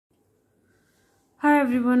Hi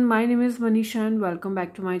everyone, my name is Manisha and welcome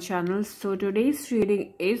back to my channel. So today's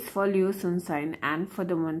reading is for Leo Sun sign and for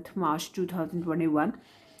the month March 2021.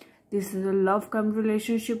 This is a love come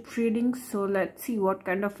relationship reading. So let's see what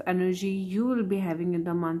kind of energy you will be having in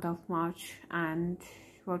the month of March and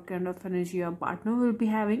what kind of energy your partner will be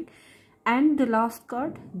having. And the last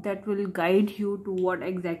card that will guide you to what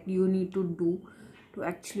exactly you need to do to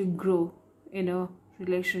actually grow in a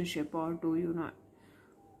relationship or to,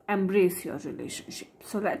 embrace your relationship.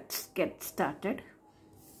 So let's get started.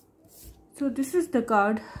 So this is the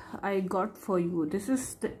card I got for you. This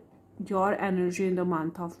is your energy in the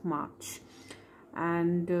month of March,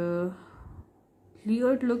 and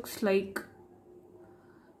Leo, it looks like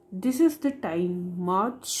this is the time.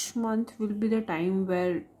 March month will be the time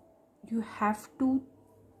where you have to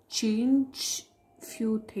change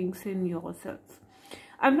few things in yourself.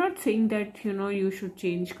 I'm not saying that you should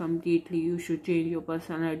change completely, you should change your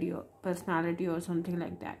personality or something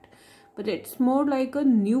like that, but it's more like a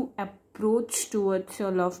new approach towards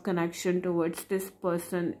your love connection towards this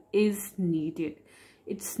person is needed.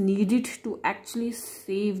 It's needed to actually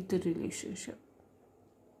save the relationship.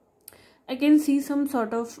 I can see some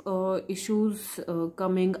sort of issues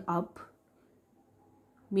coming up,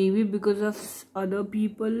 maybe because of other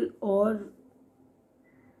people or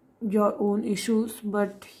your own issues,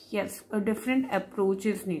 but yes, a different approach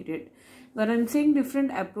is needed. When I'm saying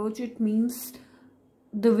different approach, it means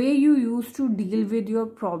the way you used to deal with your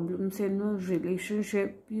problems in a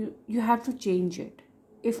relationship, you have to change it.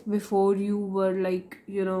 If before you were like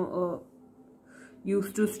used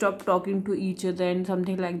to stop talking to each other and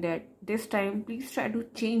something like that, this time please try to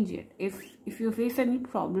change it. If you face any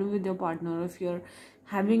problem with your partner, if you're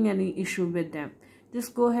having any issue with them,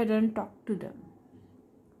 just go ahead and talk to them.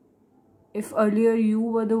 If earlier you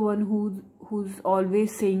were the one who's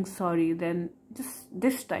always saying sorry, then just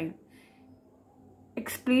this time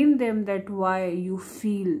explain them that why you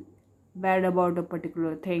feel bad about a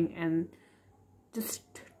particular thing, and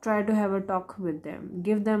just try to have a talk with them.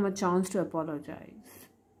 Give them a chance to apologize.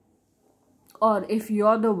 Or if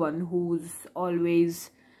you're the one who's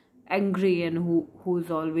always angry and who's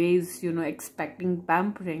always expecting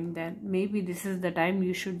pampering, then maybe this is the time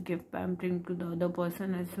you should give pampering to the other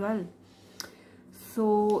person as well.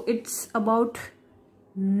 So it's about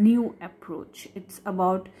new approach. It's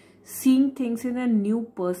about seeing things in a new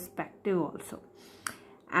perspective also.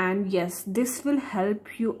 And yes, this will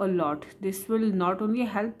help you a lot. This will not only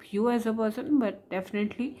help you as a person, but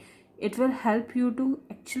definitely it will help you to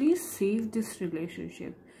actually save this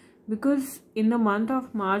relationship. Because in the month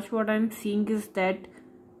of March, what I'm seeing is that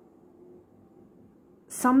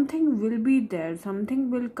something will be there, something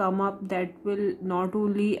will come up that will not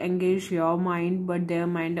only engage your mind but their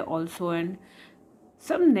mind also, and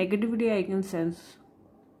some negativity I can sense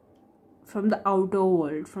from the outer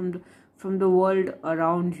world, from the world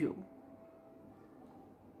around you.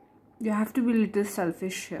 You have to be a little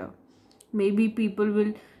selfish here. Maybe people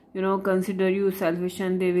will consider you selfish,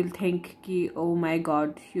 and they will think ki, oh my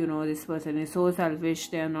god, this person is so selfish,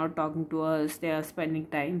 they are not talking to us, they are spending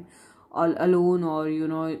time all alone, or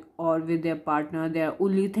or with their partner, they are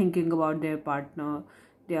only thinking about their partner,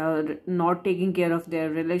 they are not taking care of their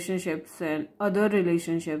relationships and other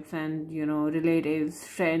relationships and relatives,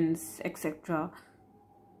 friends, etc.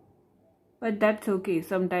 But that's okay.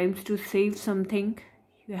 Sometimes to save something,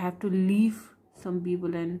 you have to leave some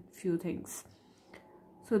people and few things.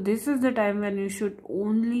 So this is the time when you should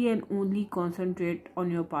only and only concentrate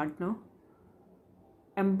on your partner.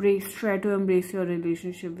 Try to embrace your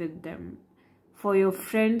relationship with them. For your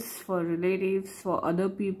friends, for relatives, for other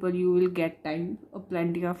people, you will get time,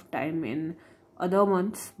 plenty of time in other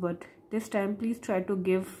months. But this time, please try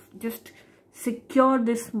to just secure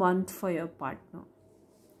this month for your partner.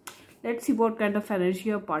 Let's see what kind of energy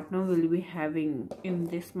your partner will be having in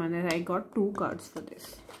this month. I got 2 cards for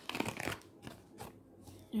this.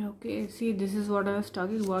 Okay, see, this is what I was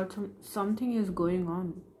talking about. Something is going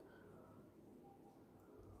on.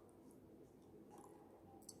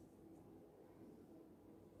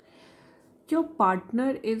 Your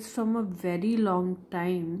partner is from a very long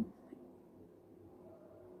time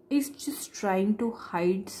is just trying to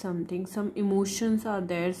hide something. Some emotions are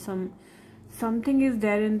there, something is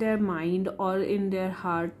there in their mind or in their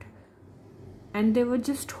heart, and they were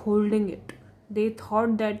just holding it. They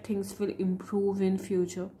thought that things will improve in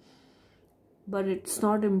future, but it's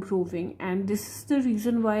not improving, and this is the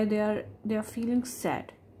reason why they are feeling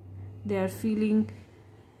sad. They are feeling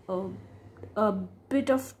a bit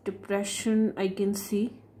of depression, I can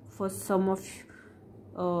see, for some of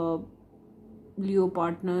Leo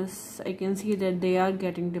partners. I can see that they are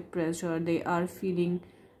getting depressed, or they are feeling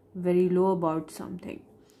very low about something.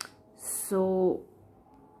 So,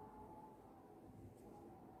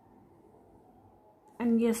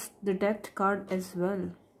 and yes, the Death card as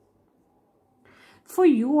well. For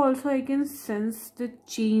you also, I can sense the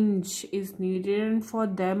change is needed, and for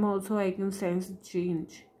them also I can sense the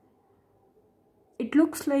change. It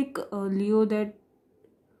looks like, Leo, that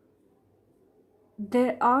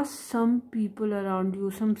there are some people around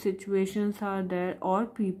you, some situations are there, or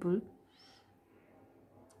people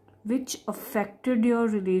which affected your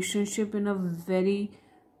relationship in a very,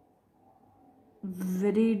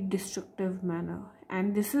 very destructive manner.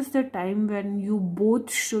 And this is the time when you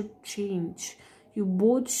both should change. You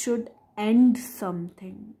both should end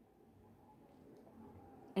something.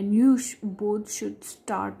 And you both should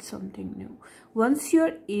start something new. Once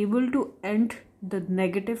you're able to end the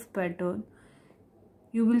negative pattern,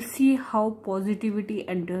 you will see how positivity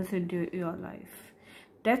enters into your life.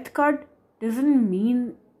 Death card doesn't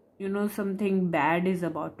mean, something bad is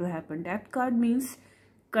about to happen. Death card means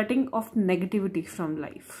cutting off negativity from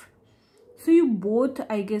life. So you both,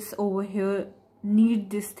 I guess, over here need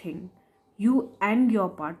this thing. You and your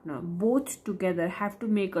partner both together have to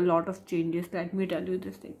make a lot of changes. Let me tell you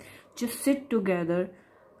this thing. Just sit together,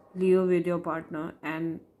 Leo, with your partner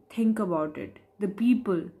and think about it. The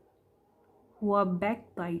people who are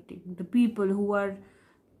backbiting, the people who are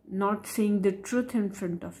not saying the truth in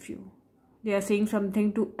front of you, they are saying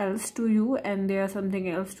something else to you, and they are something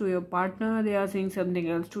else to your partner, they are saying something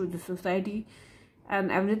else to the society,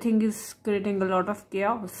 and everything is creating a lot of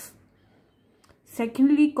chaos.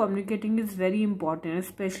 Secondly, communicating is very important,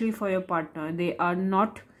 especially for your partner. They are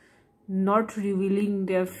not revealing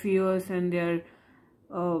their fears and their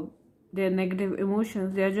negative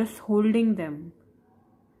emotions. They are just holding them,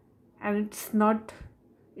 and it's not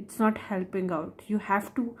helping out. You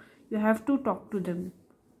have to talk to them.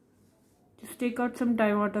 Just take out some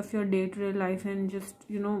time out of your day-to-day life and just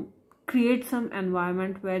create some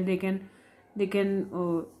environment where they can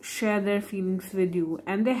share their feelings with you,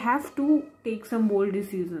 and they have to take some bold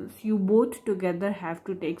decisions. You both together have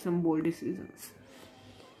to take some bold decisions,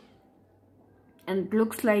 and it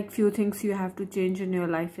looks like few things you have to change in your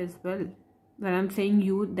life as well. When I'm saying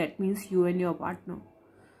you, that means you and your partner.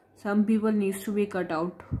 Some people needs to be cut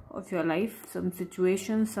out of your life, some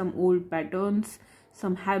situations, some old patterns,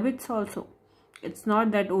 some habits also. It's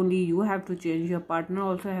not that only you have to change, your partner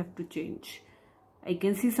also have to change. I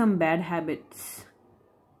can see some bad habits.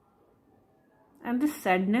 And the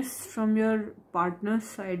sadness from your partner's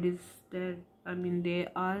side is there. I mean, they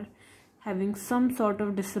are having some sort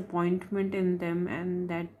of disappointment in them, and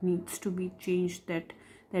that needs to be changed. That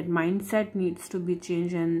mindset needs to be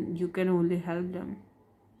changed, and you can only help them.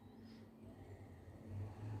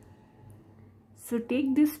 So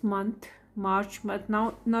take this month, March month.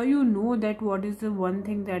 Now you know that what is the one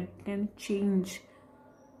thing that can change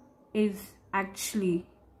is actually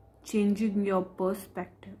changing your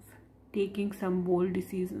perspective, taking some bold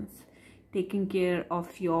decisions, taking care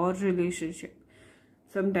of your relationship.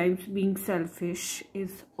 Sometimes being selfish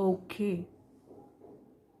is okay.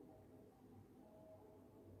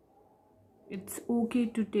 It's okay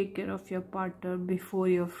to take care of your partner before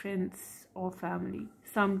your friends or family.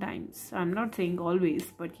 Sometimes. I'm not saying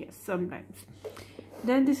always, but yes, sometimes.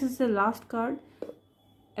 Then this is the last card.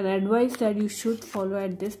 An advice that you should follow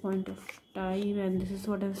at this point of time, and this is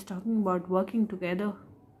what I was talking about, working together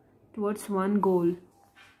towards one goal.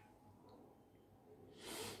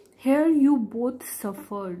 Here you both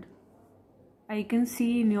suffered. I can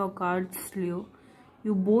see in your cards, Leo,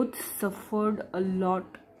 you both suffered a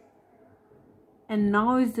lot. And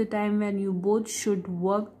now is the time when you both should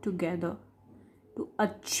work together to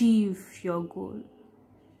achieve your goal.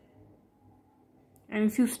 And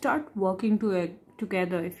if you start working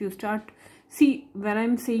together, if you start, see, when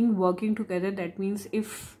I'm saying working together, that means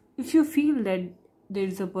if you feel that there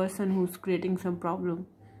is a person who's creating some problem,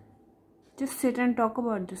 just sit and talk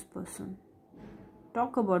about this person.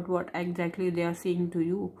 Talk about what exactly they are saying to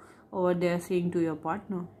you, or what they are saying to your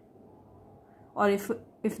partner. Or if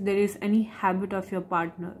there is any habit of your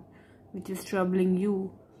partner which is troubling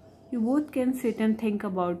you, you both can sit and think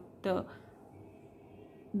about the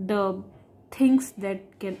things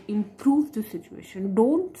that can improve the situation.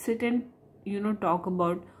 Don't sit and talk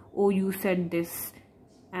about, oh, you said this,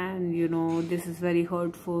 and this is very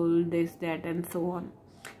hurtful, this, that, and so on.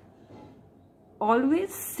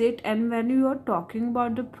 Always sit, and when you are talking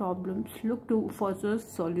about the problems, look for the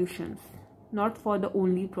solutions, not for the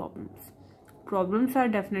only problems. Problems are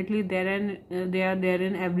definitely there, and they are there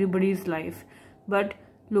in everybody's life, but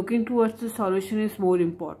looking towards the solution is more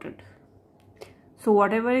important. So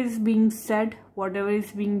whatever is being said, whatever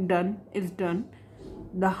is being done is done.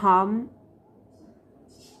 the harmful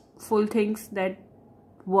things that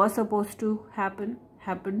were supposed to happen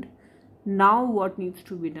happened. Now what needs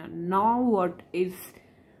to be done? Now what is,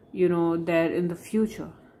 there in the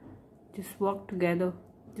future? Just work together.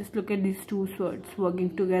 Just look at these two swords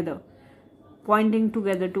working together, pointing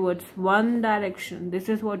together towards one direction. This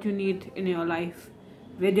is what you need in your life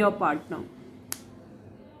with your partner.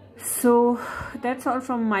 So that's all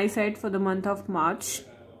from my side for the month of March.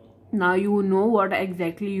 Now you know what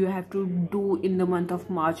exactly you have to do in the month of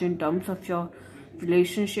March in terms of your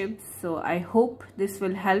relationships. So I hope this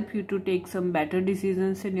will help you to take some better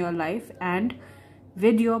decisions in your life and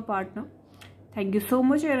with your partner. Thank you so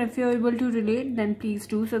much, and if you're able to relate, then please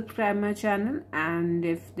do subscribe my channel, and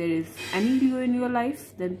if there is any Leo in your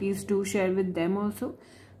life, then please do share with them also,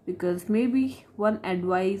 because maybe one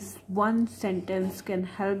advice, one sentence can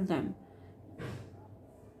help them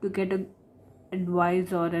to get an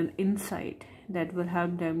advice or an insight that will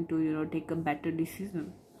help them to take a better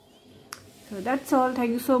decision. So that's all.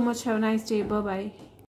 Thank you so much. Have a nice day. Bye bye.